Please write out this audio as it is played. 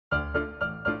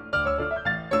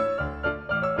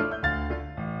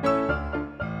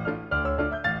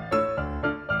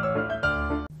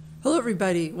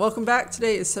everybody. Welcome back.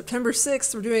 Today is September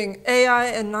 6th. We're doing AI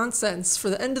and nonsense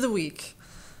for the end of the week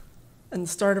and the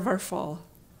start of our fall.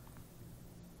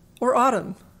 Or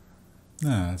autumn.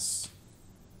 Nah, it's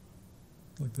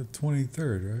like the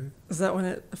 23rd, right? Is that when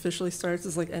it officially starts?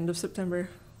 It's like end of September?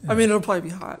 Yeah. I mean, it'll probably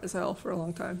be hot as hell for a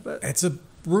long time, but It's a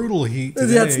brutal heat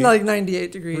today. yeah, it's like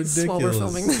 98 degrees while we're Ridiculous.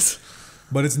 filming this.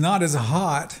 But it's not as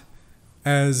hot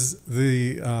as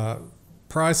the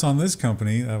price on this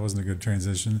company. That wasn't a good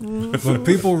transition. But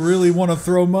people really want to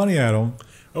throw money at them.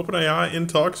 OpenAI in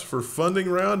talks for funding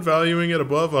round valuing at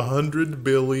above $100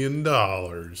 billion.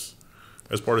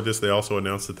 As part of this, they also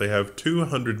announced that they have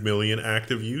 200 million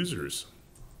active users.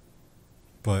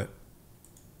 But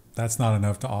that's not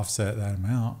enough to offset that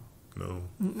amount. No.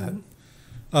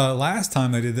 Last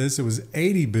time they did this, it was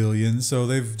 80 billion. So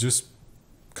they've just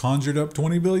conjured up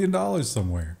 $20 billion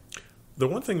somewhere. The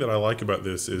one thing that I like about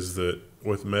this is that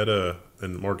with Meta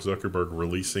and Mark Zuckerberg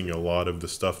releasing a lot of the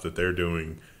stuff that they're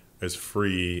doing as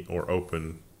free or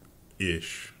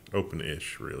open-ish,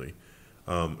 really,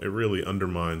 it really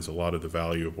undermines a lot of the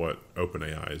value of what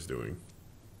OpenAI is doing,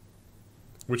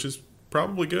 which is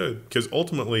probably good because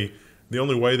ultimately the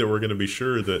only way that we're going to be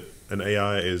sure that an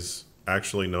AI is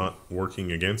actually not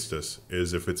working against us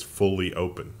is if it's fully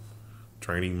open.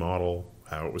 Training model,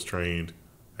 how it was trained,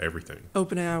 everything.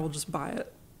 OpenAI will just buy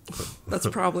it. That's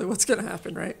probably what's going to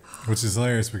happen, right? Which is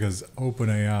hilarious because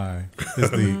OpenAI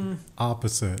is the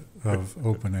opposite of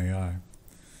OpenAI.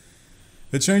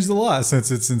 It changed a lot since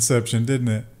its inception, didn't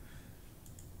it?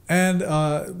 And,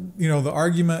 the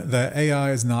argument that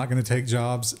AI is not going to take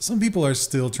jobs, some people are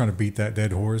still trying to beat that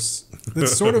dead horse.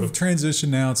 It's sort of transition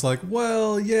now. It's like,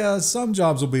 well, yeah, some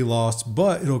jobs will be lost,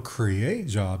 but it'll create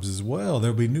jobs as well.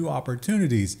 There'll be new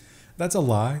opportunities. That's a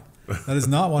lie. That is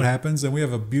not what happens, and we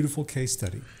have a beautiful case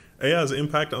study. AI's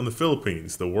impact on the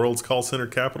Philippines. The world's call center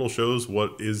capital shows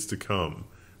what is to come.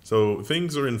 So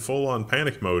things are in full-on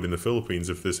panic mode in the Philippines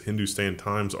if this Hindustan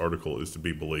Times article is to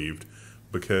be believed,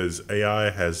 because AI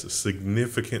has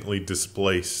significantly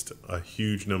displaced a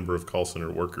huge number of call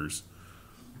center workers.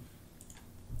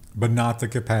 But not the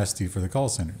capacity for the call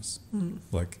centers.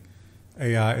 Like,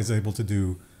 AI is able to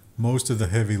do most of the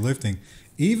heavy lifting.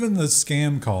 Even the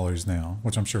scam callers now,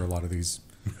 which I'm sure a lot of these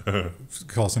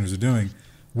call centers are doing,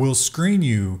 will screen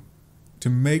you to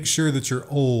make sure that you're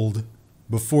old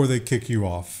before they kick you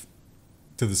off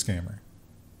to the scammer.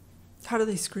 How do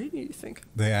they screen you think?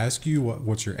 They ask you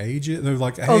what's your age is. They're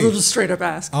like, hey, They'll just straight up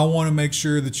ask. I want to make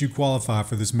sure that you qualify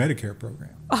for this Medicare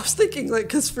program. I was thinking,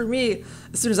 because for me,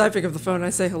 as soon as I pick up the phone and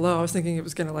I say hello, I was thinking it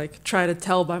was going to, try to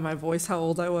tell by my voice how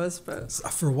old I was. But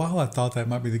For a while, I thought that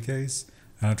might be the case.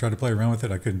 And I tried to play around with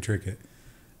it. I couldn't trick it.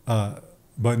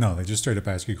 But no, they just straight up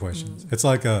ask you questions. It's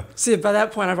like see, by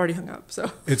that point, I've already hung up.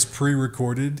 So it's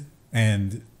pre-recorded,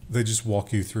 and they just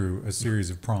walk you through a series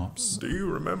of prompts. Do you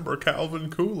remember Calvin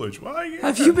Coolidge? Why, yeah.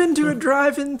 Have you been to a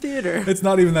drive-in theater? It's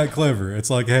not even that clever. It's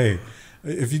like, hey,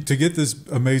 to get this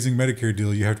amazing Medicare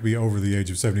deal, you have to be over the age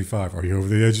of 75. Are you over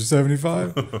the age of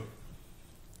 75?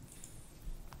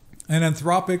 And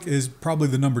Anthropic is probably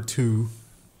the number 2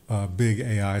 big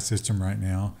AI system right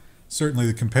now. Certainly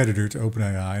the competitor to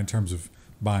OpenAI in terms of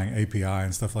buying API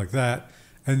and stuff like that.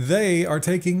 And they are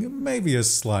taking maybe a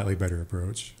slightly better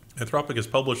approach. Anthropic has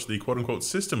published the quote-unquote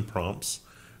system prompts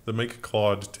that make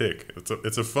Claude tick.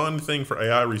 It's a fun thing for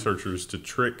AI researchers to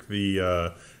trick the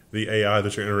AI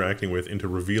that you're interacting with into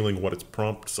revealing what its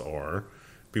prompts are.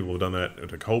 People have done that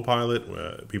to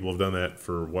Copilot. People have done that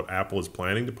for what Apple is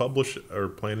planning to publish or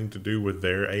planning to do with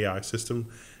their AI system.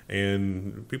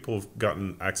 And people have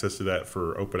gotten access to that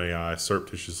for OpenAI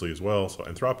surreptitiously as well. So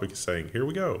Anthropic is saying, here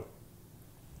we go.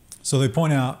 So they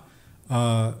point out,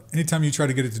 anytime you try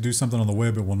to get it to do something on the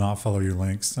web, it will not follow your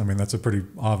links. I mean, that's a pretty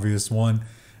obvious one.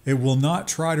 It will not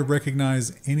try to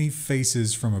recognize any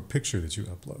faces from a picture that you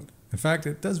upload. In fact,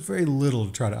 it does very little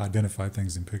to try to identify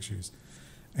things in pictures.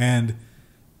 And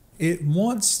it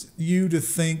wants you to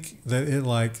think that it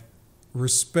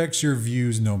respects your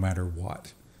views no matter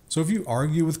what. So if you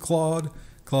argue with Claude,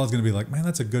 Claude's going to be like, man,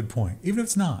 that's a good point, even if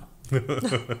it's not.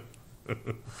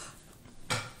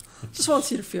 Just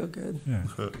wants you to feel good. Yeah.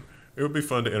 It would be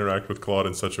fun to interact with Claude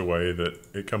in such a way that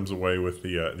it comes away with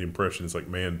the impression it's like,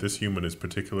 man, this human is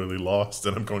particularly lost,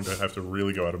 and I'm going to have to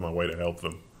really go out of my way to help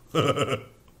them.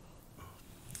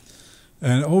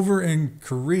 And over in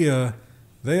Korea,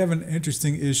 they have an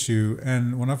interesting issue.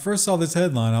 And when I first saw this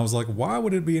headline, I was like, why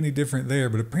would it be any different there?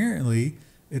 But apparently,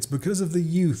 it's because of the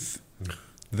youth.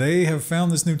 They have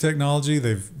found this new technology.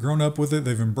 They've grown up with it.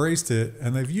 They've embraced it.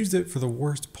 And they've used it for the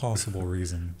worst possible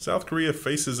reason. South Korea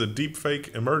faces a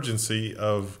deepfake emergency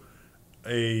of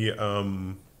a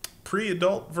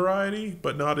pre-adult variety,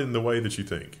 but not in the way that you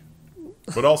think.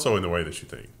 But also in the way that you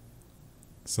think.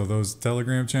 So those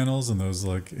Telegram channels and those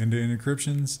like end-to-end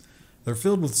encryptions, they're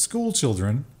filled with school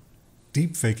children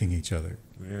deep faking each other.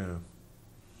 Yeah.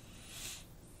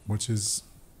 Which is...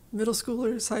 Middle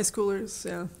schoolers, high schoolers,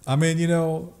 yeah. I mean, you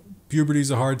know,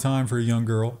 puberty's a hard time for a young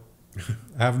girl.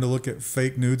 Having to look at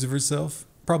fake nudes of herself,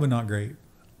 probably not great.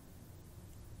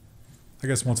 I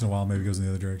guess once in a while maybe it goes in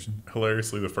the other direction.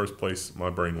 Hilariously, the first place my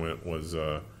brain went was,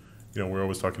 we're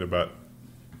always talking about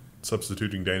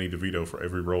substituting Danny DeVito for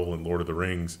every role in Lord of the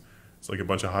Rings. It's like a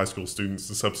bunch of high school students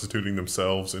substituting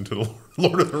themselves into the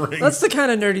Lord of the Rings. That's the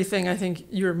kind of nerdy thing I think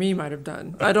you or me might have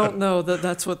done. I don't know that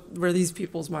that's where these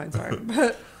people's minds are.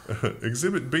 But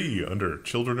Exhibit B under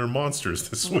Children Are Monsters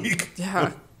this week.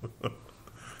 yeah.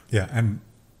 Yeah, and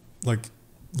like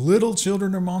little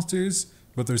children are monsters,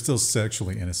 but they're still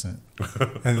sexually innocent.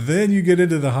 And then you get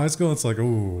into the high school, it's like,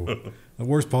 ooh, the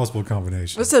worst possible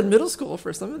combination. I said middle school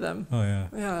for some of them. Oh, yeah.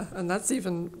 Yeah, and that's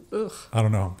even, ugh. I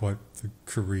don't know what the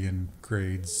Korean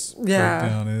grades Yeah.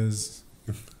 breakdown is.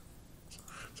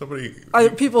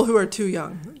 People who are too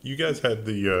young. You guys had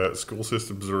the school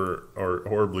systems are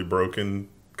horribly broken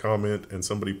comment, and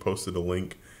somebody posted a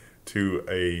link to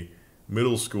a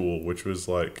middle school, which was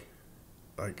like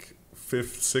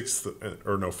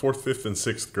fourth, fifth, and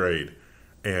sixth grade,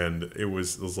 and it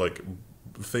was like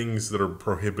things that are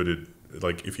prohibited.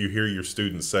 Like if you hear your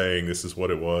students saying this is what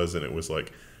it was, and it was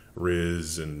like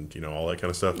Riz and all that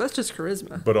kind of stuff. That's just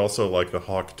charisma. But also like the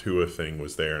Hawk Tua thing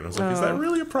was there, and I was like, is that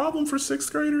really a problem for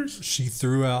sixth graders? She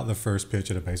threw out the first pitch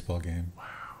at a baseball game. Wow.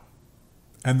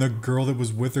 And the girl that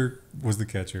was with her was the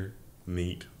catcher.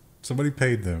 Neat. Somebody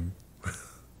paid them.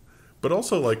 But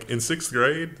also, like, in sixth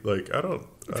grade, like,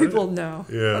 People know.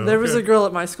 Yeah. There was a girl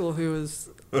at my school who was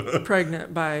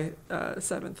pregnant by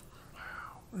seventh.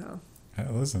 Wow. Yeah.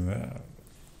 Listen,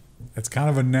 it's kind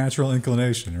of a natural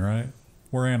inclination, right?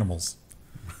 We're animals.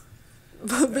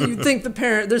 But you'd think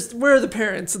where are the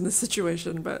parents in this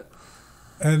situation? But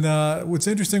And what's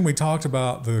interesting, we talked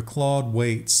about the Claude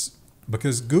weights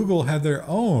because Google had their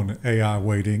own AI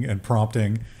weighting and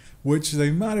prompting, which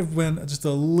they might have been just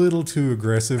a little too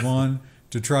aggressive on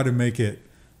to try to make it,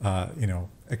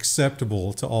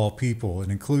 acceptable to all people and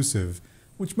inclusive,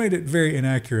 which made it very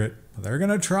inaccurate. They're going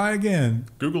to try again.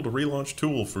 Google to relaunch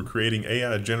tool for creating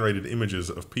AI-generated images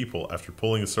of people after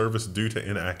pulling a service due to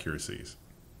inaccuracies.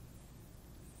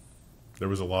 There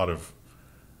was a lot of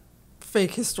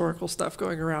fake historical stuff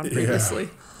going around previously.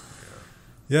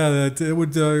 Yeah, that it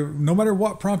would. No matter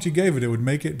what prompt you gave it, it would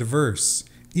make it diverse.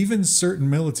 Even certain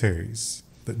militaries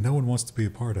that no one wants to be a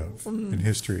part of in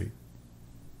history.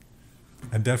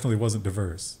 And definitely wasn't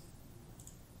diverse.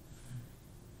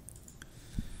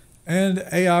 And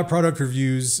AI product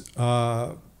reviews,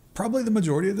 probably the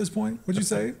majority at this point, would you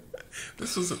say?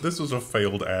 This was a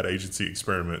failed ad agency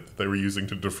experiment that they were using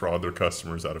to defraud their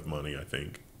customers out of money, I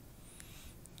think.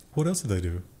 What else did they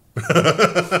do?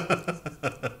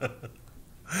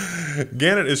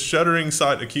 Gannett is shuttering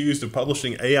site accused of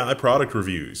publishing AI product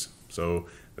reviews. So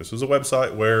this was a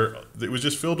website where it was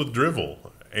just filled with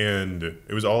drivel, and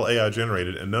it was all AI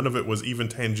generated, and none of it was even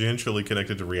tangentially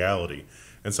connected to reality.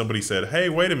 And somebody said, hey,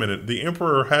 wait a minute, the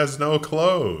emperor has no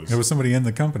clothes. There was somebody in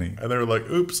the company. And they were like,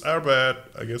 oops, our bad.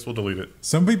 I guess we'll delete it.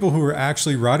 Some people who were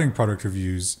actually writing product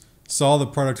reviews saw the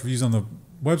product reviews on the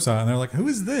website, and they're like, who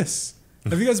is this?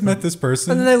 Have you guys met this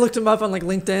person? And then they looked him up on like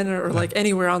LinkedIn or like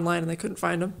anywhere online, and they couldn't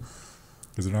find him.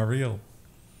 Because they're not real.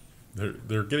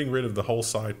 They're getting rid of the whole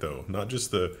site, though. Not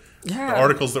just the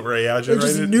articles that were AI generated.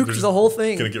 They just nuked the whole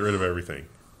thing. Going to get rid of everything.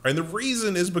 And the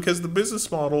reason is because the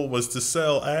business model was to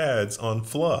sell ads on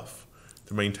fluff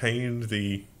to maintain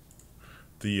the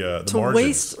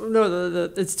margins.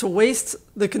 It's to waste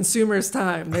the consumer's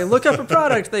time. They look up a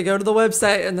product, they go to the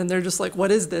website, and then they're just like,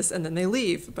 what is this? And then they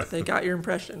leave, but they got your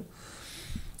impression.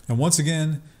 And once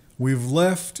again, we've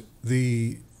left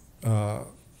the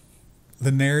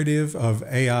narrative of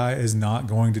AI is not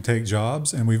going to take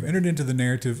jobs, and we've entered into the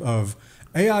narrative of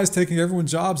AI is taking everyone's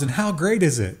jobs, and how great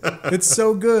is it? It's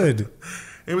so good.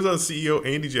 Amazon CEO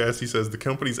Andy Jassy says the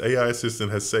company's AI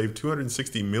assistant has saved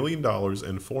 $260 million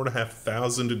and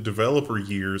 4,500 developer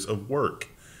years of work.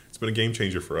 It's been a game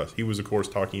changer for us. He was, of course,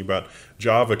 talking about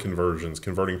Java conversions,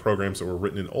 converting programs that were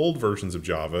written in old versions of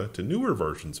Java to newer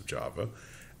versions of Java.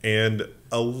 And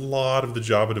a lot of the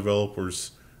Java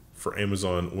developers for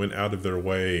Amazon went out of their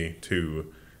way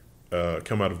to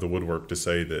come out of the woodwork to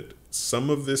say that some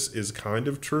of this is kind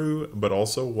of true, but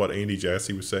also what Andy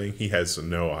Jassy was saying, he has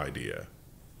no idea.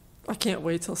 I can't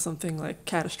wait till something like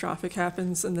catastrophic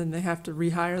happens and then they have to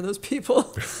rehire those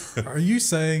people. Are you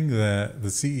saying that the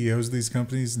CEOs of these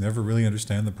companies never really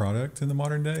understand the product in the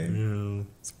modern day? Yeah.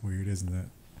 It's weird, isn't it?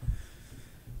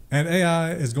 And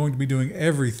AI is going to be doing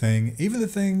everything, even the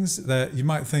things that you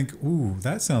might think, ooh,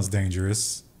 that sounds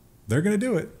dangerous. They're going to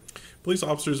do it. Police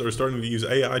officers are starting to use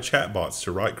AI chatbots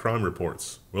to write crime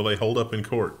reports. Will they hold up in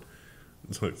court?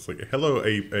 It's like, hello,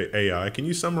 AI. Can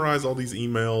you summarize all these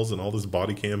emails and all this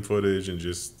body cam footage and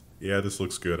just, yeah, this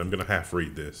looks good. I'm going to half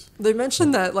read this. They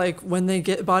mentioned that like when they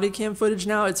get body cam footage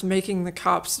now, it's making the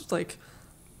cops like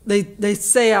they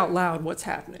say out loud what's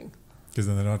happening. Because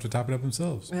then they don't have to type it up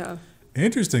themselves. Yeah.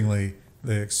 Interestingly,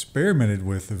 they experimented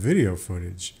with the video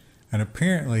footage, and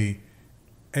apparently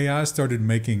AI started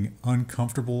making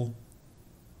uncomfortable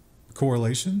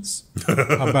correlations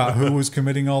about who was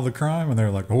committing all the crime, and they're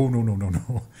like, oh,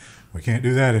 no. We can't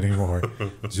do that anymore.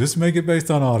 Just make it based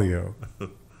on audio.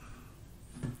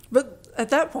 But at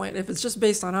that point, if it's just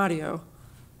based on audio,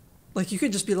 like you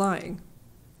could just be lying.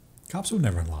 Cops would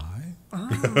never lie.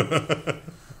 Oh.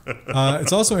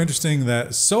 It's also interesting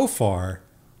that so far,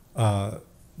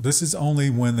 this is only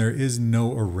when there is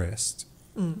no arrest.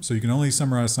 So you can only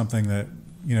summarize something that,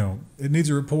 you know, it needs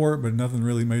a report, but nothing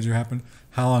really major happened.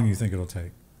 How long do you think it'll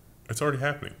take? It's already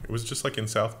happening. It was just like in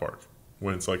South Park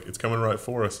when it's like, it's coming right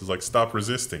for us. It's like, stop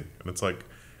resisting. And it's like,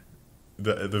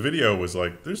 the video was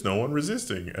like, there's no one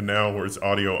resisting. And now where it's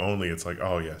audio only, it's like,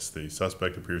 oh yes, the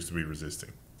suspect appears to be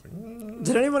resisting.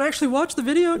 Did anyone actually watch the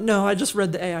video? No, I just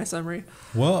read the AI summary.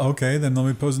 Well, okay, then let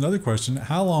me pose another question.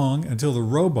 How long until the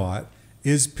robot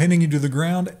is pinning you to the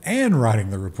ground and writing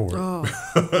the report?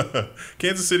 Oh.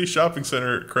 Kansas City Shopping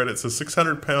Center credits a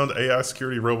 600-pound AI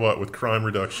security robot with crime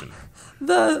reduction.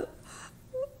 The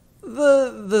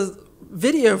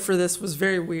video for this was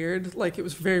very weird. Like it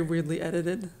was very weirdly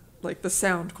edited. Like the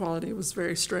sound quality was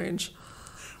very strange.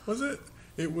 Was it?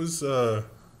 It was.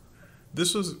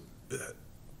 This was.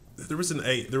 There was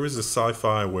a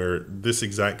sci-fi where this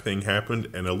exact thing happened,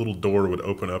 and a little door would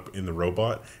open up in the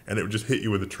robot, and it would just hit you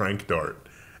with a tranq dart.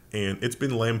 And it's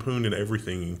been lampooned in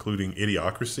everything, including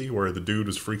Idiocracy, where the dude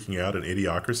was freaking out in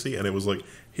Idiocracy, and it was like,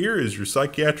 "Here is your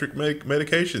psychiatric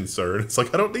medication, sir." And it's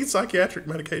like, I don't need psychiatric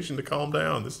medication to calm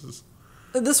down.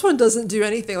 This one doesn't do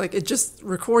anything. Like it just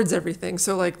records everything.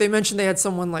 So like they mentioned they had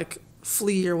someone like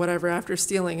flee or whatever after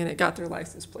stealing, and it got their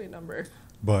license plate number.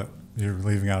 But you're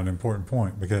leaving out an important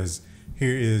point, because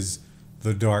here is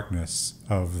the darkness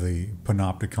of the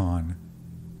panopticon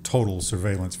total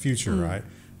surveillance future, right?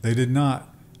 They did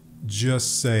not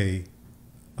just say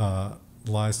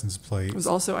license plate. It was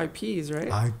also IPs, right?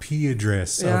 IP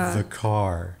address of the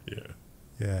car. Yeah.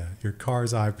 Yeah, your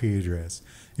car's IP address.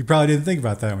 You probably didn't think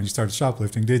about that when you started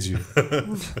shoplifting, did you?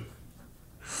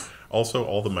 Also,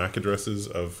 all the MAC addresses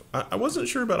of... I wasn't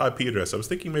sure about IP address. I was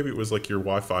thinking maybe it was like your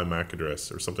Wi-Fi MAC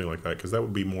address or something like that, because that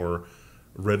would be more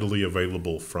readily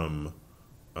available from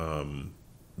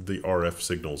the RF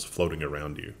signals floating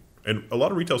around you. And a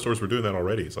lot of retail stores were doing that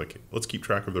already. It's like, let's keep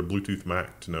track of their Bluetooth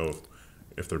MAC to know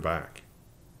if they're back.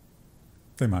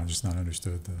 They might have just not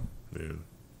understood Yeah.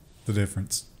 the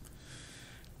difference.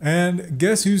 And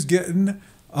guess who's getting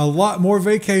a lot more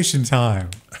vacation time?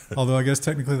 Although I guess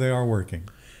technically they are working.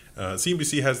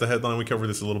 CNBC has the headline. We covered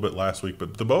this a little bit last week,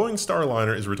 but the Boeing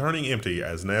Starliner is returning empty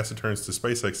as NASA turns to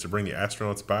SpaceX to bring the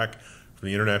astronauts back from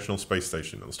the International Space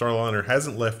Station. The Starliner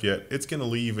hasn't left yet. It's going to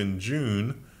leave in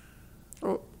June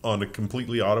on a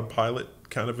completely autopilot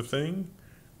kind of a thing.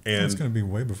 And it's going to be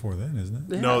way before then,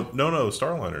 isn't it? Yeah. No,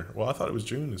 Starliner. Well, I thought it was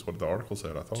June is what the article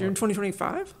said. I thought June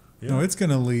 2025? Yeah. No, it's going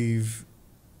to leave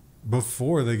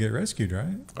before they get rescued,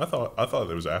 right? I thought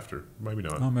it was after. Maybe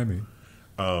not. Oh, maybe.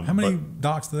 How many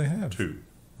docks do they have? 2.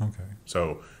 Okay.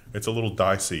 So it's a little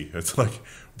dicey. It's like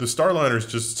the Starliner's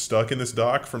just stuck in this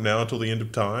dock from now until the end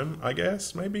of time, I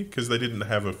guess, maybe, because they didn't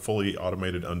have a fully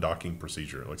automated undocking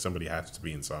procedure. Like somebody has to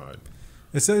be inside.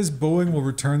 It says Boeing will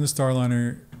return the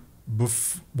Starliner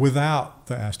without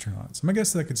the astronauts. I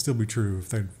guess that could still be true if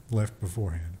they left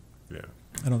beforehand. Yeah.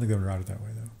 I don't think they would route it that way,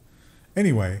 though.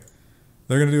 Anyway,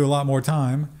 they're going to do a lot more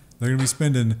time. They're going to be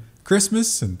spending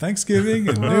Christmas and Thanksgiving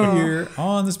and New Year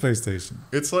on the space station.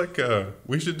 It's like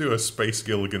we should do a Space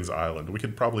Gilligan's Island. We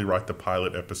could probably write the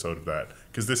pilot episode of that,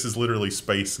 because this is literally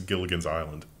Space Gilligan's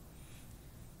Island.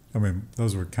 I mean,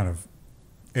 those were kind of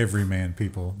everyman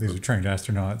people. These are trained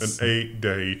astronauts. An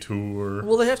 8-day tour.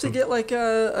 Will they have to get like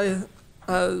a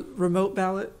remote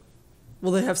ballot?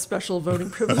 Will they have special voting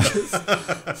privileges?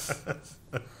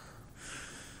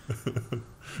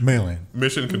 Mail-in.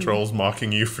 Mission controls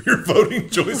mocking you for your voting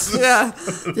choices. Yeah.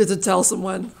 You have to tell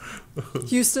someone,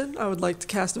 Houston, I would like to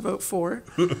cast a vote for.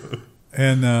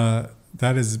 And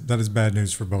That is bad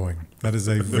news for Boeing. That is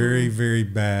a very, very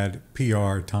bad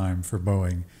PR time for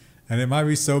Boeing. And it might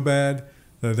be so bad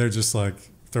that they're just like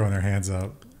throwing their hands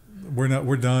up.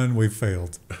 We're done. We've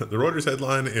failed. The Reuters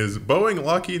headline is Boeing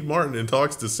Lockheed Martin in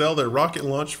talks to sell their rocket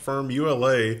launch firm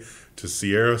ULA to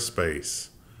Sierra Space.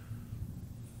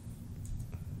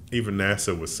 Even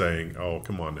NASA was saying, "Oh,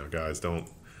 come on now, guys, don't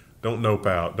nope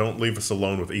out. Don't leave us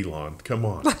alone with Elon. Come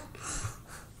on."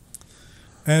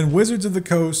 And Wizards of the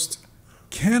Coast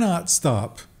cannot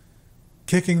stop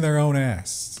kicking their own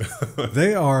ass.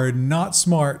 They are not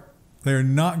smart. They're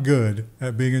not good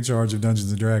at being in charge of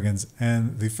Dungeons & Dragons,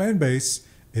 and the fan base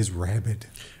is rabid.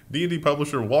 D&D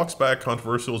publisher walks back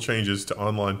controversial changes to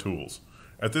online tools.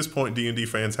 At this point, D&D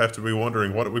fans have to be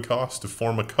wondering what it would cost to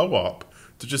form a co-op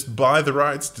to just buy the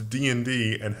rights to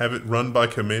D&D and have it run by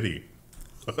committee.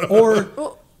 Or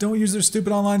don't use their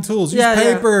stupid online tools. Use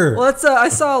paper. Yeah. Well, that's, I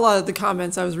saw a lot of the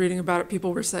comments I was reading about it.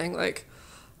 People were saying, like,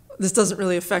 this doesn't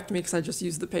really affect me because I just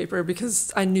use the paper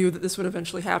because I knew that this would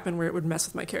eventually happen where it would mess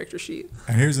with my character sheet.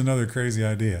 And here's another crazy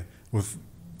idea with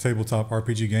tabletop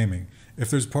RPG gaming.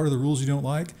 If there's part of the rules you don't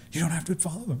like, you don't have to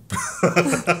follow them.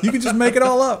 You can just make it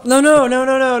all up.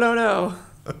 No.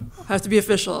 Has to be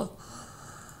official.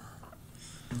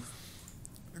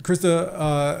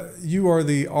 Krista, you are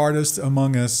the artist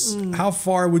among us. How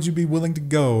far would you be willing to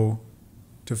go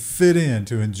to fit in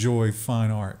to enjoy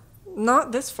fine art?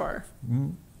 Not this far.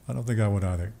 I don't think I would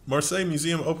either. Marseille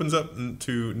Museum opens up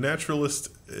to naturalist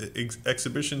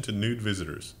exhibition to nude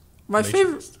visitors. My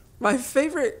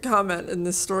favorite comment in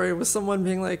this story was someone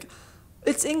being like,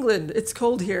 "It's England. It's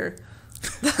cold here."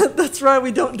 That's right.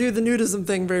 We don't do the nudism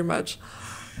thing very much.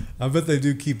 I bet they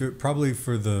do keep it probably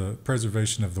for the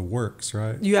preservation of the works,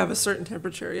 right? You have a certain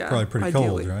temperature, yeah. Probably pretty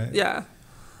ideally. cold, right? Yeah.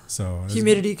 So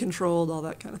humidity controlled, all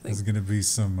that kind of thing. There's going to be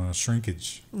some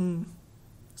shrinkage.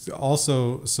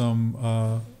 Also,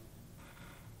 some.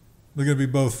 They're going to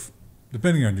be both,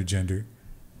 depending on your gender.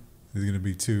 There's going to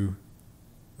be too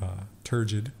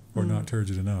turgid or not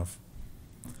turgid enough.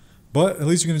 But at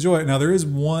least you can enjoy it. Now there is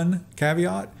one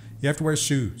caveat: you have to wear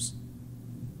shoes.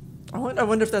 I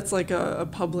wonder if that's like a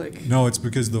public. No, it's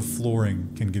because the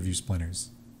flooring can give you splinters.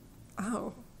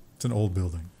 Oh. It's an old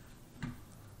building.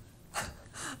 I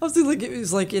was thinking it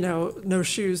was like, no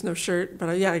shoes, no shirt, but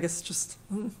I guess it's just.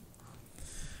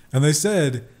 And they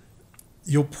said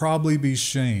you'll probably be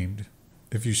shamed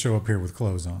if you show up here with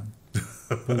clothes on.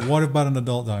 But what about an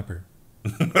adult diaper?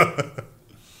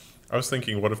 I was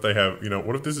thinking, what if they have,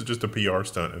 what if this is just a PR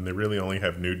stunt and they really only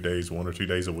have nude days 1 or 2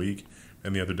 days a week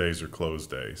and the other days are closed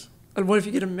days? And what if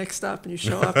you get them mixed up and you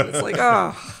show up and it's like,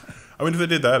 I mean, if they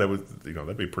did that, it would,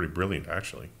 that'd be pretty brilliant,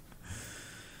 actually.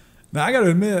 Now, I got to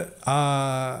admit,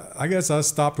 I guess I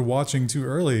stopped watching too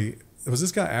early. Was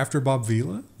this guy after Bob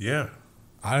Vila? Yeah.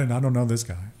 I don't know this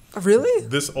guy. Really?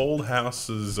 This old house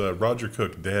is Roger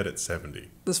Cook dead at 70.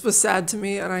 This was sad to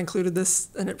me, and I included this,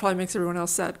 and it probably makes everyone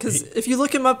else sad. Because if you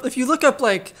look up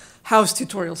like house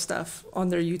tutorial stuff on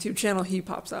their YouTube channel, he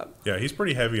pops up. Yeah, he's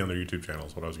pretty heavy on their YouTube channel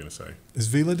is what I was going to say. Is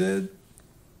Vila dead?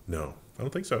 No, I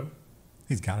don't think so.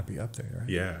 He's got to be up there, right?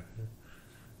 Yeah.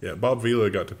 Yeah, Bob Vila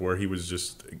got to where he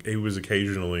was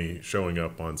occasionally showing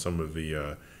up on some of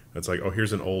the... It's like,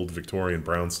 here's an old Victorian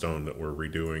brownstone that we're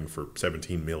redoing for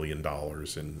 $17 million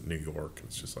in New York.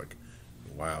 It's just like,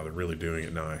 wow, they're really doing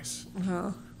it nice.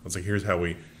 Uh-huh. It's like, here's how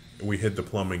we hid the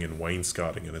plumbing and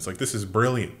wainscoting. And it's like, this is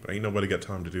brilliant, but ain't nobody got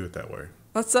time to do it that way.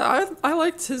 That's I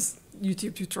liked his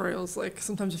YouTube tutorials. Like,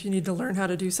 sometimes if you need to learn how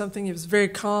to do something, it was very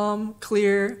calm,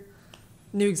 clear,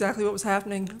 knew exactly what was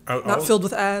happening, not filled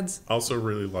with ads. Also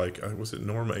really like, was it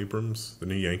Norm Abrams, the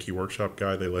new Yankee Workshop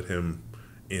guy? They let him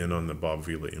in on the Bob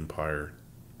Vila empire,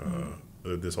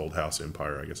 this old house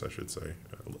empire, I guess I should say,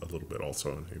 a little bit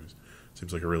also. And he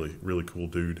seems like a really, really cool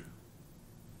dude.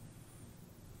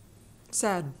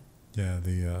 Sad. Yeah,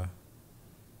 the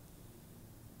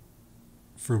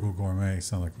frugal gourmet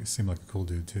seemed like a cool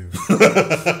dude too.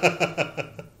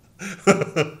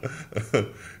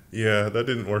 Yeah, that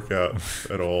didn't work out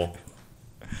at all.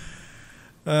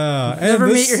 Never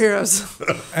meet your heroes.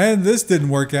 And this didn't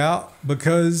work out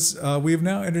because we have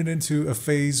now entered into a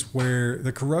phase where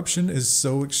the corruption is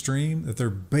so extreme that they're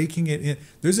baking it in.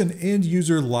 There's an end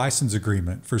user license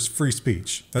agreement for free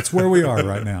speech. That's where we are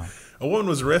right now. A woman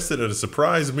was arrested at a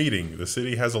surprise meeting. The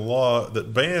city has a law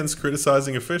that bans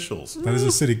criticizing officials. That is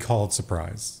a city called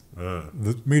Surprise.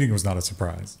 The meeting was not a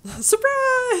surprise.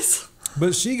 Surprise!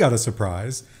 But she got a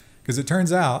surprise because it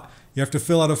turns out you have to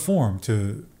fill out a form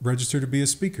to register to be a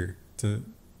speaker.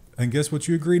 And guess what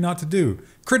you agree not to do?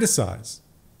 Criticize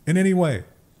in any way.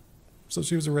 So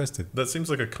she was arrested. That seems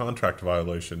like a contract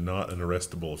violation, not an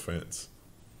arrestable offense.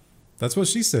 That's what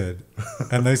she said.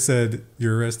 And they said,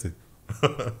 you're arrested.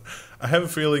 I have a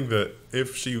feeling that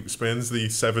if she spends the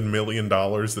 $7 million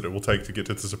that it will take to get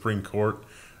to the Supreme Court,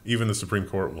 even the Supreme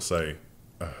Court will say,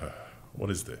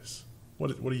 what is this?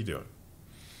 What are you doing?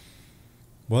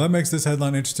 Well, that makes this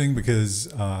headline interesting because,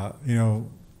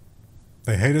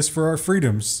 they hate us for our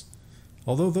freedoms.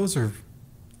 Although those are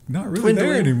not really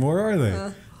there anymore, are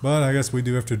they? But I guess we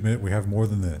do have to admit we have more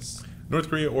than this. North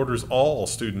Korea orders all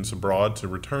students abroad to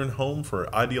return home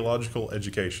for ideological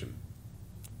education.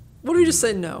 What do we just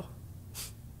say no?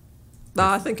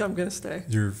 Nah, I think I'm going to stay.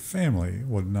 Your family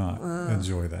would not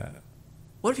enjoy that.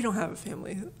 What if you don't have a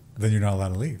family? Then you're not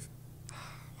allowed to leave. Wow.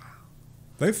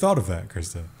 They've thought of that,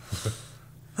 Krista.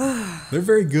 They're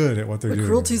very good at what they're doing.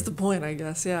 Cruelty's the point, I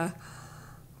guess, yeah.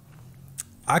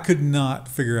 I could not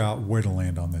figure out where to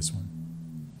land on this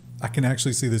one. I can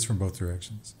actually see this from both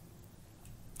directions.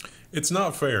 It's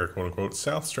not fair, quote unquote.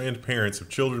 South Strand parents of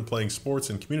children playing sports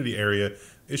in community area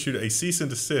issued a cease and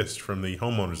desist from the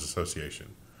Homeowners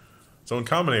Association. So in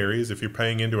common areas, if you're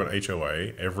paying into an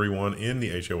HOA, everyone in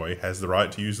the HOA has the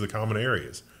right to use the common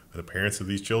areas. The parents of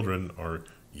these children are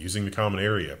using the common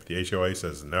area, but the HOA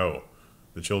says no,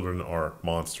 the children are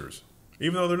monsters,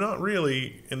 even though they're not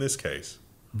really in this case.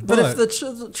 But if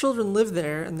the children live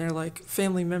there and they're like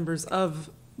family members of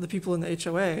the people in the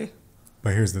HOA.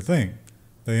 But here's the thing.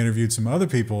 They interviewed some other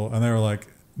people and they were like,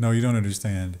 no, you don't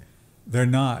understand. They're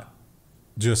not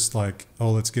just like,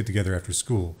 oh, let's get together after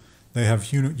school. They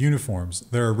have uniforms.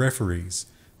 There are referees.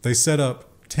 They set up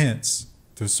tents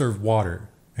to serve water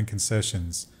and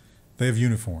concessions. They have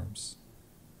uniforms.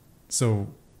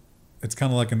 So it's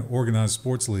kind of like an organized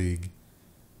sports league.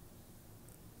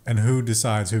 And who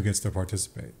decides who gets to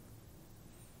participate?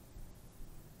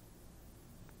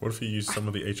 What if you use some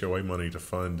of the HOA money to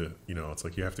fund, it's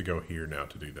like you have to go here now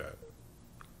to do that.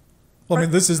 Well, I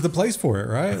mean, this is the place for it,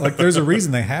 right? Like, there's a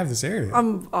reason they have this area.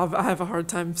 I have a hard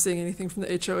time seeing anything from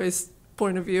the HOA's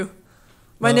point of view.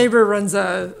 My neighbor runs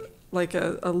a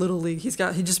little league. He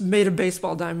just made a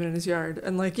baseball diamond in his yard,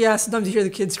 and sometimes you hear the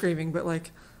kids screaming,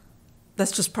 but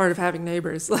that's just part of having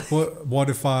neighbors. What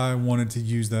if I wanted to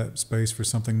use that space for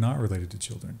something not related to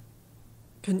children?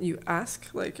 Couldn't you ask?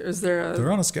 Is there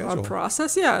They're on a schedule.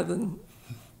 Process? Yeah, then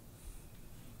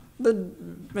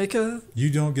make a. You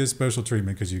don't get special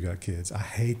treatment because you got kids. I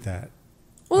hate that.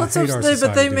 Well, but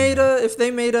if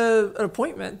they made an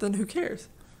appointment, then who cares?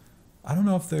 I don't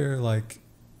know if they're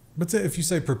but if you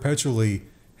say perpetually,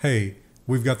 hey,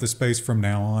 we've got the space from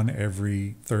now on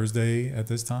every Thursday at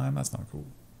this time, that's not cool.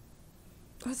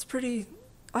 That's pretty.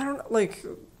 I don't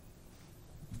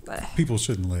People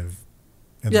shouldn't live.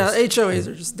 HOAs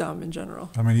are just dumb in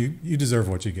general. I mean, you deserve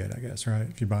what you get, I guess, right?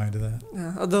 If you buy into that.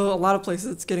 Yeah, although a lot of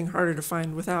places it's getting harder to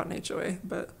find without an HOA,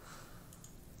 but.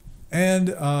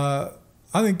 And I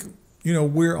think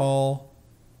we're all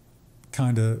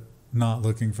kind of not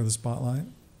looking for the spotlight.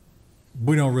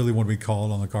 We don't really want to be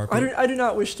called on the carpet. I do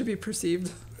not wish to be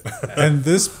perceived. And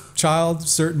this child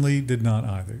certainly did not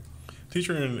either.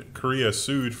 Teacher in Korea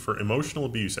sued for emotional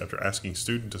abuse after asking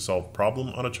student to solve problem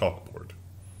on a chalkboard.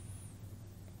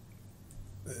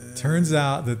 Turns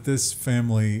out that this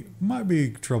family might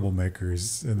be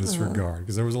troublemakers in this regard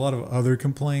because there was a lot of other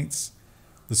complaints.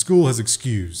 The school has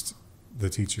excused the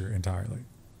teacher entirely.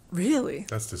 Really?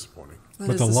 That's disappointing.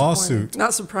 But the lawsuit,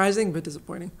 not surprising, but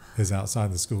disappointing, is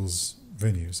outside the school's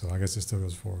venue, so I guess it still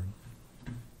goes forward.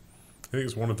 I think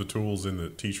it's one of the tools in the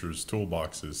teacher's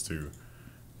toolbox is to,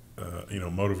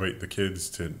 motivate the kids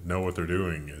to know what they're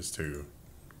doing. It's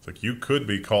like you could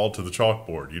be called to the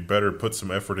chalkboard. You'd better put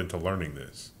some effort into learning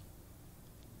this.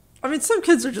 I mean, some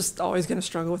kids are just always going to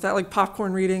struggle with that, like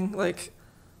popcorn reading.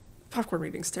 Popcorn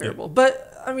reading's terrible. Yeah.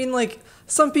 But, I mean,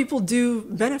 some people do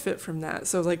benefit from that.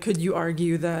 So, could you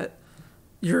argue that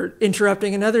you're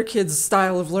interrupting another kid's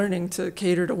style of learning to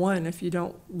cater to one if you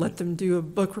don't let them do a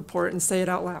book report and say it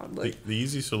out loud? The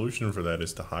easy solution for that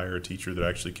is to hire a teacher that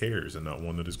actually cares and not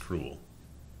one that is cruel.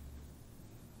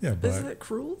 Yeah, but isn't it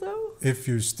cruel, though? If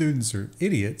your students are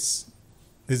idiots,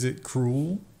 is it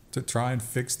cruel to try and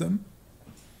fix them?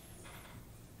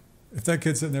 If that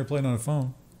kid's sitting there playing on a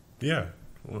phone. Yeah.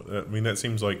 Well, I mean, that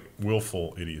seems like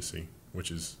willful idiocy, which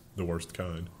is the worst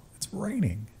kind. It's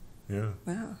raining. Yeah.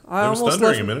 Yeah. It was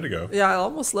thundering a minute ago. Yeah, I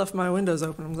almost left my windows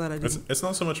open. I'm glad I didn't. It's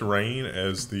not so much rain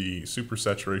as the super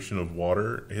saturation of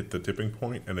water hit the tipping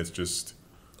point, and it's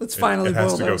finally it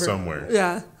has to go somewhere.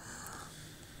 Yeah.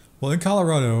 Well, in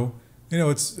Colorado,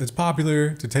 it's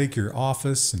popular to take your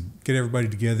office and get everybody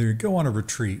together, go on a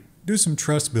retreat, do some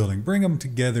trust building, bring them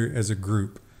together as a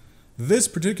group. This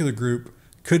particular group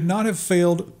could not have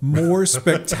failed more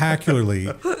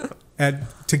spectacularly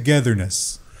at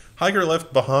togetherness. Hiker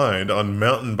left behind on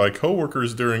mountain by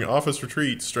coworkers during office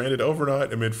retreat, stranded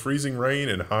overnight amid freezing rain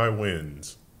and high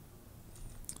winds.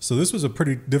 So this was a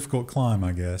pretty difficult climb,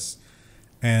 I guess.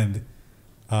 And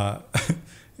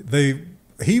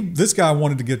this guy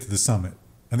wanted to get to the summit.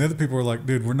 And the other people were like,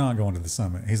 dude, we're not going to the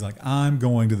summit. He's like, I'm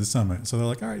going to the summit. So they're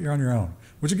like, all right, you're on your own.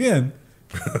 Which again,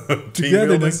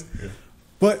 togetherness. Yeah.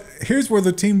 But here's where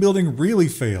the team building really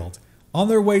failed. On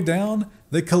their way down,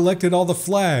 they collected all the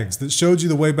flags that showed you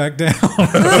the way back down.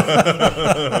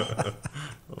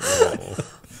 Oh.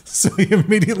 So he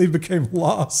immediately became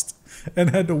lost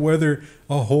and had to weather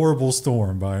a horrible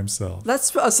storm by himself.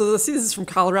 So let's see, this is from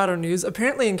Colorado News.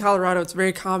 Apparently in Colorado, it's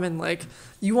very common, like,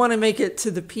 you want to make it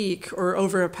to the peak or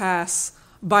over a pass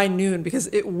by noon because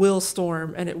it will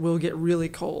storm and it will get really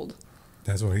cold.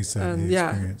 That's what he said he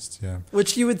experienced, yeah.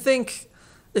 Which you would think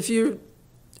if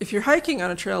you're hiking on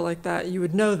a trail like that, you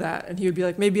would know that. And he would be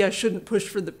like, maybe I shouldn't push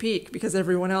for the peak because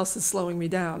everyone else is slowing me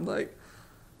down. Like,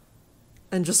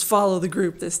 and just follow the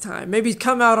group this time. Maybe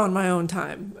come out on my own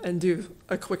time and do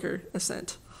a quicker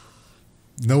ascent.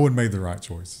 No one made the right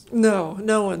choice. No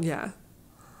one, yeah.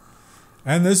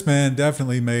 And this man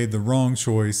definitely made the wrong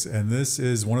choice, and this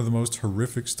is one of the most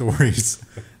horrific stories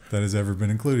that has ever been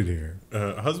included here.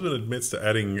 A husband admits to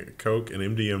adding Coke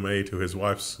and MDMA to his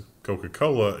wife's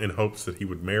Coca-Cola in hopes that he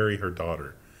would marry her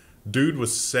daughter. Dude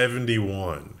was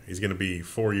 71. He's going to be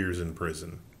 4 years in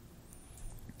prison.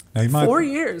 Now 4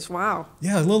 years, wow.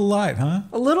 Yeah, a little light, huh?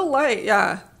 A little light,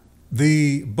 yeah.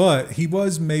 But he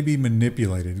was maybe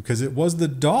manipulated because it was the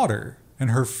daughter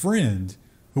and her friend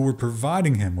who were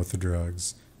providing him with the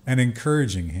drugs and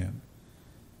encouraging him.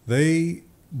 They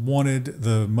wanted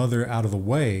the mother out of the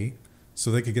way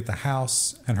so they could get the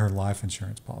house and her life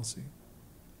insurance policy.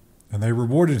 And they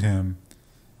rewarded him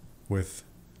with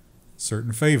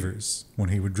certain favors when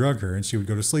he would drug her and she would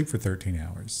go to sleep for 13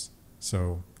 hours.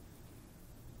 So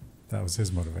that was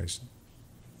his motivation.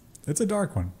 It's a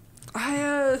dark one.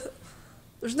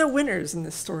 There's no winners in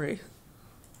this story.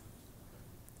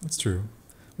 That's true.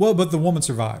 Well, but the woman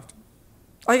survived.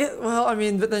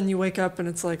 But then you wake up and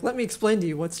it's like, let me explain to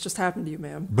you what's just happened to you,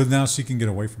 ma'am. But now she can get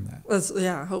away from that.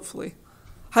 Yeah, hopefully.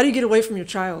 How do you get away from your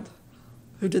child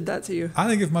who did that to you? I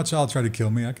think if my child tried to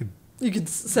kill me, You could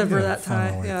sever that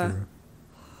tie, yeah. Through.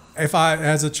 If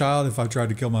I tried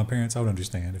to kill my parents, I would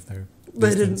understand if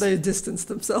they distanced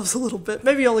themselves a little bit.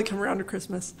 Maybe only come around to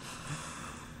Christmas.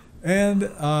 And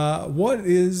what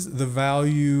is the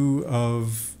value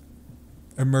of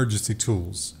emergency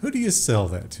tools? Who do you sell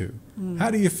that to? How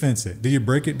do you fence it? Do you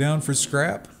break it down for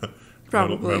scrap?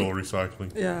 Probably. Metal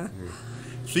recycling. Yeah.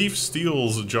 Thief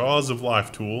steals Jaws of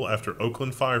Life tool after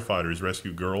Oakland firefighters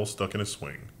rescue girl stuck in a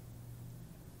swing.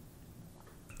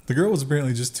 The girl was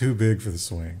apparently just too big for the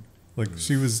swing. Like,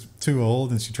 she was too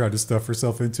old and she tried to stuff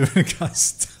herself into it and got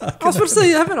stuck. I was supposed to say,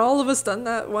 haven't all of us done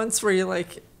that once where you're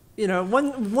like,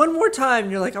 one more time,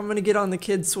 you're like, I'm going to get on the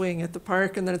kid swing at the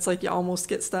park, and then it's like you almost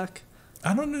get stuck.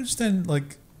 I don't understand,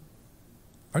 like,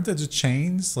 aren't that just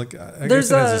chains? Like, I guess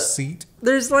it has a seat.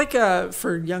 There's like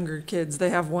for younger kids, they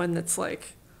have one that's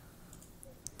like,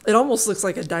 it almost looks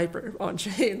like a diaper on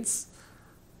chains.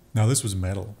 No, this was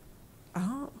metal.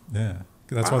 Oh. Yeah.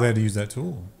 That's why they had to use that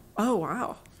tool. Oh,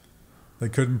 wow. They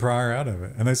couldn't pry her out of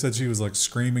it. And they said she was like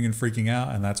screaming and freaking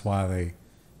out, and that's why they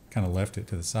kind of left it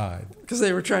to the side. Because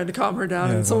they were trying to calm her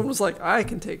down, and someone was like, I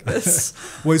can take this.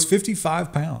 Weighs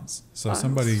 55 pounds. So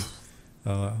somebody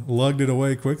lugged it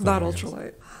away quickly. Not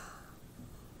ultralight.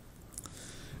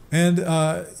 And,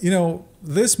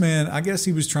 this man, I guess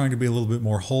he was trying to be a little bit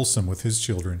more wholesome with his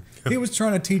children. He was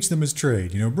trying to teach them his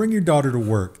trade. Bring your daughter to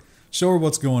work. Show her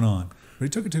what's going on. But he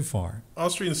took it too far.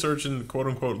 Austrian surgeon,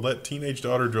 quote-unquote, let teenage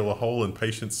daughter drill a hole in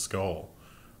patient's skull.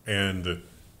 And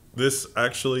this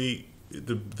actually,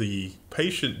 the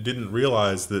patient didn't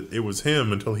realize that it was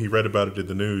him until he read about it in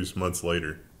the news months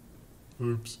later.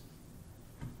 Oops.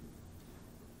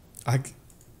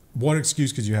 What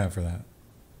excuse could you have for that?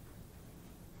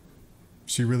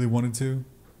 She really wanted to?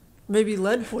 Maybe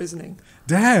lead poisoning.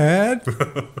 Dad!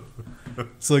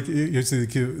 It's like you see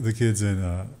the kids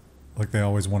in, like, they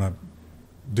always want to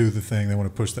do the thing. They want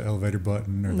to push the elevator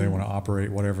button, or they want to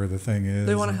operate whatever the thing is.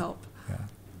 They want to help. Yeah.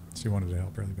 She wanted to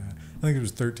help really bad. I think it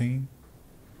was 13.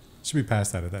 Should be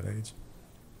past that at that age.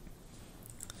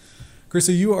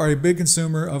 Chrissy, you are a big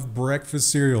consumer of breakfast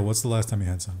cereal. What's the last time you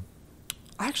had some?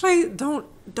 I actually don't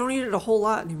eat it a whole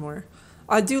lot anymore.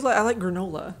 I like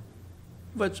granola,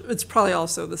 but it's probably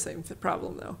also the same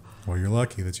problem though. Well, you're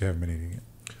lucky that you haven't been eating it.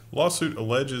 Lawsuit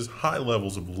alleges high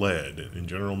levels of lead in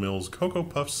General Mills Cocoa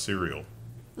Puffs cereal.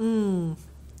 Well,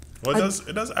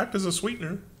 it does act as a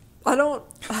sweetener. I don't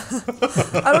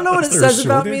I don't know what it Is there a says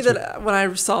about me shortage? that when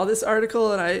I saw this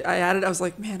article and I added, I was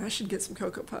like, man, I should get some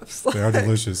Cocoa Puffs. They are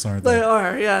delicious, aren't They they?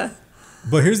 are, yeah.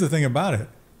 But here's the thing about it.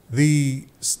 The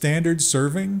standard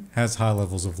serving has high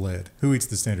levels of lead. Who eats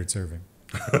the standard serving?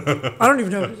 I don't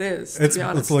even know what it is, to be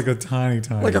honest. It's like a tiny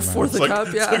Like a amount. fourth It's of a cup,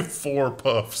 it's yeah. like 4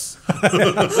 puffs.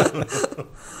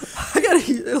 I gotta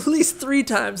eat at least 3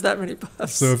 times that many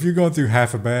puffs. So if you're going through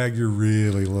half a bag, you're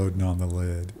really loading on the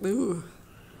lead. Ooh.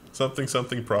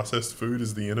 Something processed food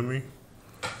is the enemy.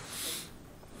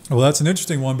 Well, that's an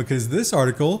interesting one because this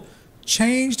article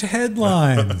changed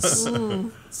headlines.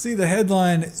 See, the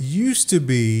headline used to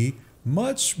be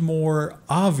much more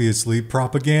obviously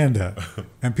propaganda,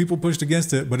 and people pushed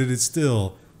against it, but it is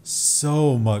still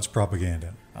so much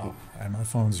propaganda. Oh, and my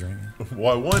phone's ringing.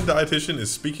 Why one dietitian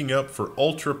is speaking up for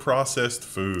ultra-processed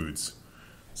foods.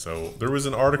 So there was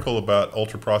an article about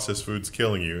ultra-processed foods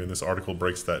killing you, and this article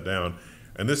breaks that down.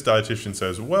 And this dietitian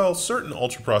says, well, certain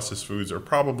ultra-processed foods are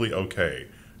probably okay.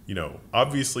 You know,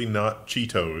 obviously not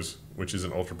Cheetos, which is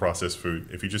an ultra-processed food.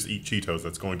 If you just eat Cheetos,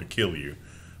 that's going to kill you.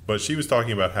 But she was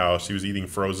talking about how she was eating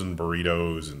frozen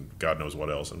burritos and God knows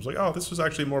what else. And I was like, oh, this was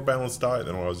actually a more balanced diet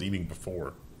than what I was eating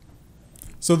before.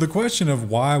 So the question of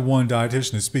why one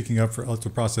dietitian is speaking up for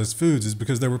ultra-processed foods is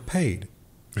because they were paid.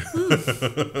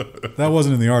 That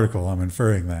wasn't in the article, I'm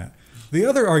inferring that. The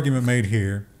other argument made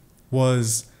here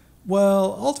was,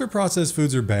 well, ultra-processed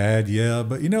foods are bad, yeah,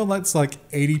 but you know, that's like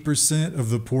 80% of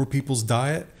the poor people's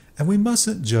diet, and we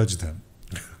mustn't judge them.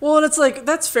 Well, and it's like,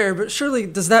 that's fair, but surely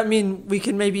does that mean we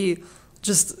can maybe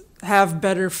just have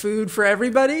better food for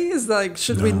everybody? Is like,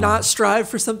 should we No. not strive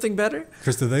for something better?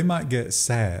 Krista, they might get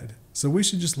sad, so we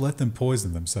should just let them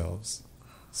poison themselves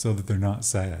so that they're not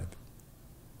sad.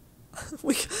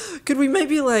 Could we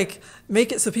maybe like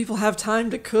make it so people have time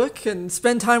to cook and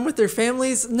spend time with their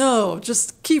families? No,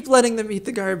 just keep letting them eat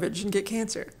the garbage and get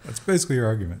cancer. That's basically your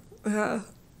argument. Yeah.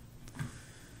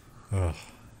 Ugh.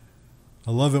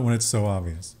 I love it when it's so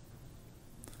obvious.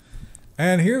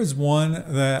 And here's one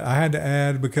that I had to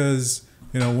add because,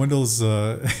 you know, Wendell's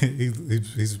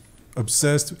he's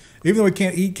obsessed. Even though he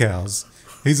can't eat cows,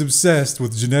 he's obsessed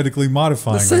with genetically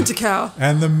modifying The them. Centicow.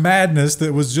 And the madness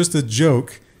that was just a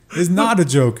joke is not a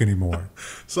joke anymore.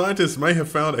 Scientists may have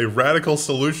found a radical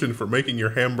solution for making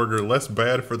your hamburger less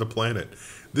bad for the planet.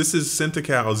 This is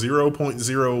Centicow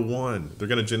 0.01. They're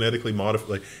going to genetically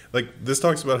modify. Like this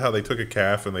talks about how they took a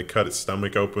calf and they cut its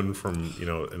stomach open from, you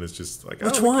know, and it's just like,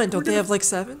 Which oh, one? Don't they have like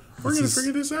 7? We're going to This is-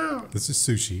 figure this out. This is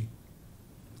sushi.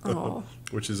 Oh.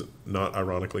 Which is not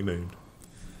ironically named.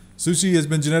 Sushi has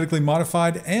been genetically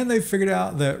modified, and they've figured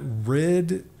out that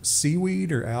red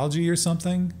seaweed or algae or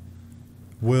something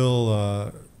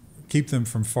will keep them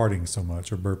from farting so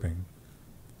much or burping.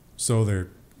 So they're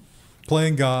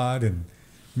playing God and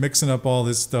mixing up all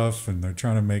this stuff, and they're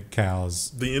trying to make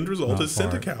cows. The end result Not is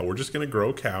fart. Centicow. We're just going to grow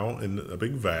a cow in a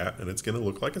big vat, and it's going to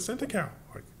look like a Centicow.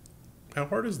 Like, how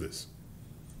hard is this?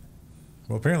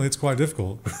 Well, apparently it's quite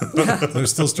difficult. They're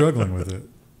still struggling with it.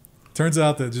 Turns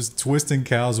out that just twisting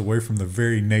cows away from the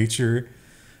very nature.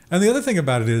 And the other thing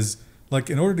about it is, like,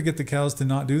 in order to get the cows to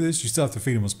not do this, you still have to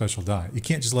feed them a special diet. You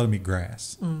can't just let them eat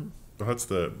grass. Well, that's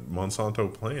the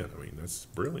Monsanto plan. I mean, that's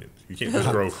brilliant. You can't just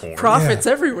grow corn. Profits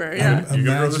everywhere, yeah. And You can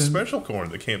grow the imagine special corn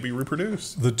that can't be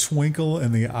reproduced. the twinkle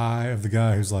in the eye of the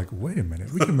guy who's like, wait a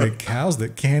minute, we can make cows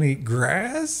that can't eat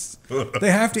grass? They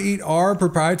have to eat our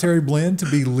proprietary blend to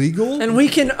be legal? And we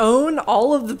can own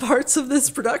all of the parts of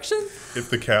this production? If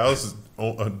the cows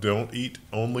don't eat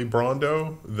only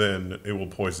Brondo, then it will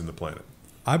poison the planet.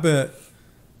 I bet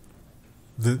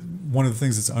one of the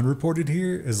things that's unreported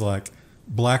here is like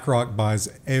BlackRock buys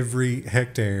every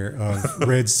hectare of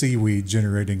red seaweed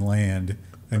generating land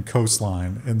and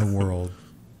coastline in the world.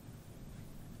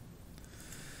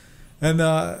 And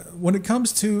when it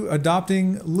comes to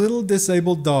adopting little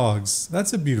disabled dogs,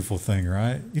 that's a beautiful thing,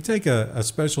 right? You take a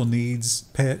special needs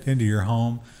pet into your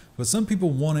home, but some people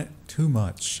want it too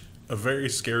much. A very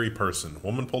scary person.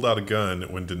 Woman pulled out a gun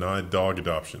when denied dog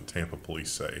adoption, Tampa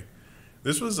police say.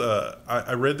 This was,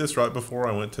 I read this right before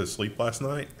I went to sleep last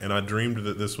night, and I dreamed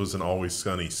that this was an Always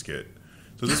Sunny skit.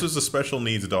 So this was a special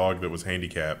needs dog that was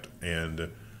handicapped, and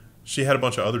she had a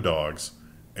bunch of other dogs.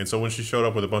 And so when she showed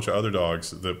up with a bunch of other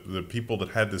dogs, the people that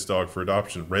had this dog for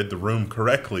adoption read the room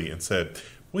correctly and said,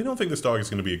 we don't think this dog is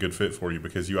going to be a good fit for you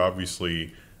because you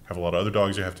obviously have a lot of other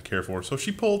dogs you have to care for. So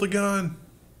she pulled a gun.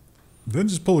 Then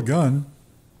just pull a gun,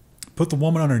 put the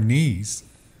woman on her knees,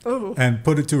 Oh. and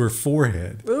put it to her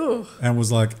forehead. Ooh. And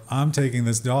was like, I'm taking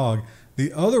this dog.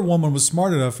 The other woman was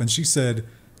smart enough, and she said,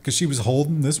 because she was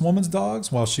holding this woman's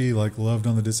dogs while she like loved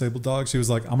on the disabled dog, she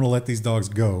was like, I'm going to let these dogs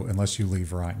go unless you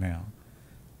leave right now.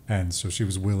 And so she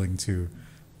was willing to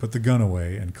put the gun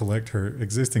away and collect her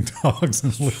existing dogs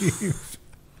and leave.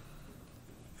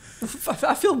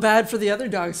 I feel bad for the other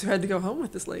dogs who had to go home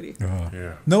with this lady.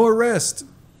 Yeah. No arrest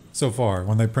so far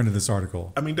when they printed this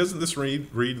article. I mean, doesn't this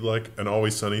read like an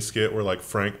Always Sunny skit where like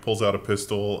Frank pulls out a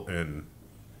pistol and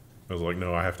I was like,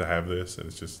 no, I have to have this. And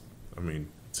it's just, I mean,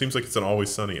 it seems like it's an Always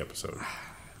Sunny episode.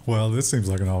 Well, this seems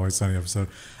like an Always Sunny episode.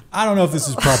 I don't know if this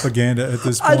is propaganda at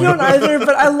this point. I don't either,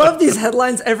 but I love these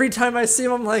headlines. Every time I see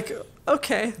them, I'm like,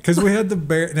 okay. Because we had the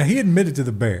bear. Now, he admitted to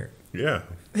the bear. Yeah.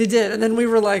 He did, and then we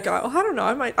were like, oh, I don't know,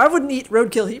 I wouldn't eat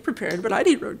roadkill he prepared, but I'd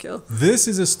eat roadkill. This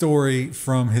is a story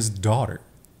from his daughter.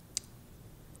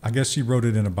 I guess she wrote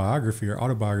it in a biography or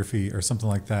autobiography or something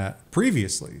like that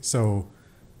previously. So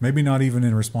maybe not even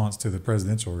in response to the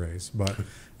presidential race. But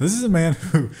this is a man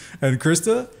who, and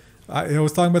Krista, I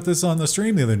was talking about this on the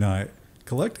stream the other night.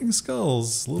 Collecting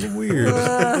skulls, a little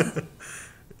weird.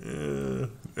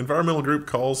 Environmental group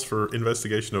calls for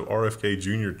investigation of RFK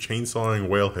Jr. chainsawing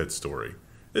whalehead story.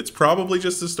 It's probably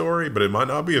just a story, but it might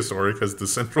not be a story because the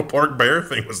Central Park bear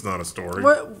thing was not a story.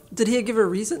 What did he give a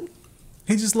reason?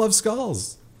 He just loves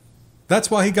skulls.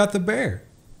 That's why he got the bear.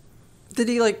 Did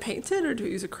he like paint it or do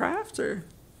he use a craft or?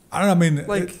 I don't know. I mean,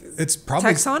 like it's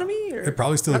probably taxonomy. Or? It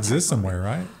probably still exists somewhere,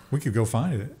 right? We could go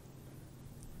find it.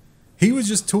 He was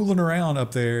just tooling around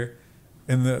up there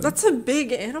in the. That's a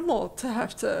big animal to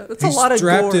have to. That's a lot of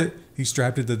gore. He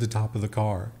strapped it to the top of the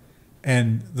car.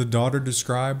 And the daughter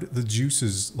described the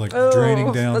juices like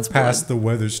draining down past the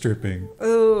weather stripping.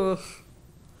 Oh,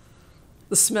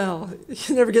 the smell.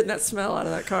 You're never getting that smell out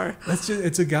of that car.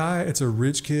 It's a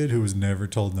rich kid who was never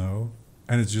told no.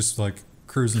 And it's just like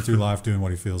cruising through life doing what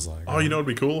he feels like. Oh, right? You know, it'd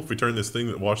be cool if we turned this thing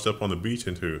that washed up on the beach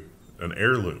into an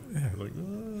heirloom. Yeah. Like,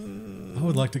 I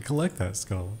would like to collect that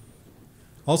skull.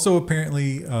 Also,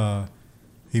 apparently,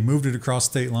 he moved it across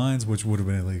state lines, which would have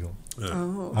been illegal. Yeah.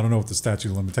 Oh. I don't know what the statute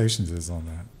of limitations is on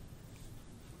that.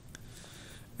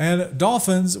 And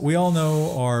dolphins, we all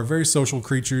know, are very social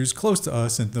creatures, close to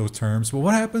us in those terms. But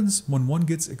what happens when one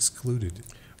gets excluded?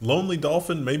 Lonely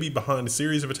dolphin may be behind a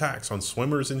series of attacks on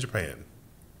swimmers in Japan.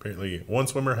 Apparently, one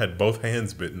swimmer had both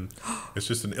hands bitten. It's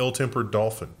just an ill-tempered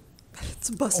dolphin. It's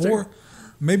a buster. Or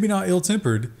maybe not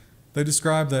ill-tempered. They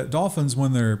describe that dolphins,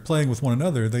 when they're playing with one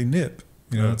another, they nip.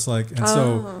 You know, it's like, and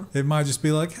so it might just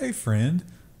be like, hey, friend,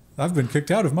 I've been kicked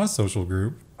out of my social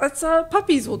group. That's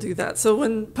puppies will do that. So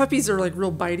when puppies are like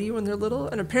real bitey when they're little,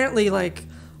 and apparently like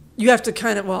you have to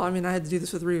kind of, well, I mean, I had to do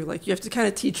this with Rue. Like you have to kind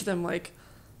of teach them like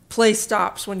play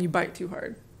stops when you bite too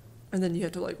hard, and then you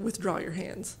have to like withdraw your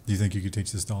hands. Do you think you could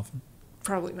teach this dolphin?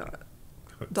 Probably not.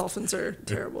 Dolphins are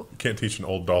terrible. You can't teach an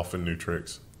old dolphin new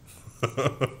tricks.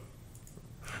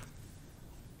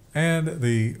 And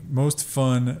the most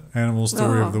fun animal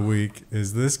story of the week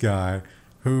is this guy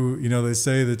who, you know, they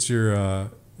say that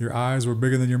your eyes were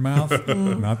bigger than your mouth.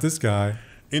 Not this guy.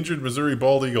 Injured Missouri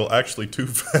bald eagle actually too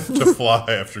fat to fly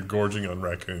after gorging on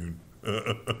raccoon.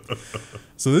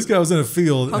 So this guy was in a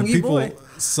field and Hungry people boy.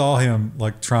 saw him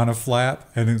like trying to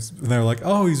flap and they're like,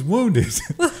 oh, he's wounded.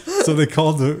 So they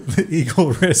called the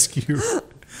eagle rescue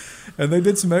and they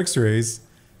did some x-rays.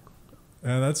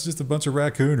 And that's just a bunch of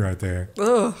raccoon right there.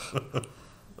 Ugh.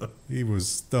 He was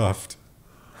stuffed.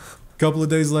 A couple of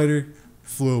days later,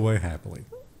 flew away happily.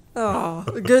 Oh,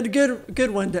 good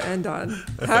one to end on.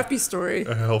 Happy story.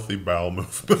 A healthy bowel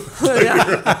movement.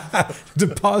 Yeah.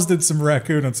 Deposited some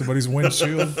raccoon on somebody's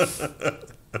windshield.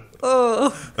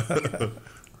 Oh.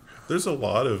 There's a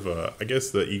lot of, I guess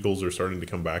the eagles are starting to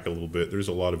come back a little bit. There's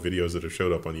a lot of videos that have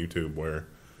showed up on YouTube where,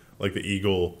 like the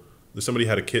eagle, somebody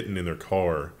had a kitten in their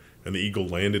car, and the eagle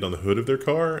landed on the hood of their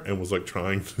car and was like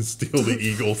trying to steal the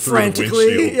eagle through the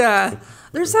windshield. Yeah.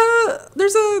 There's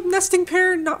a nesting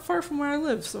pair not far from where I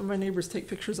live. Some of my neighbors take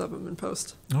pictures of them and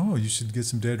post. Oh, you should get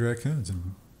some dead raccoons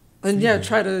and yeah,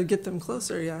 try to get them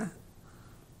closer. Yeah,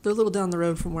 they're a little down the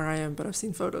road from where I am, but I've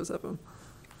seen photos of them.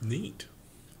 Neat.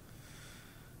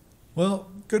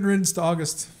 Well, good riddance to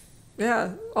August.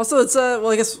 Yeah. Also, it's well,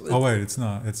 I guess. Oh wait, it's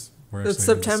not. It's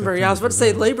September. Yeah, I was about to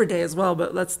say Labor Day as well,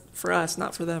 but that's for us,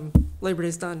 not for them. Labor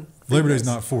Day's done. Labor Day's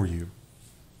not for you.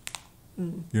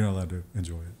 You're not allowed to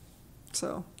enjoy it.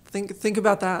 So think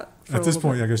about that. At this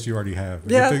point, I guess you already have.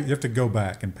 Yeah. You have to go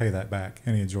back and pay that back,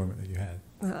 any enjoyment that you had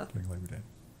during Labor Day.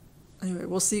 Anyway,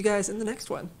 we'll see you guys in the next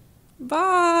one.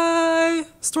 Bye.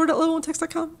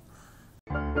 Store.level1text.com.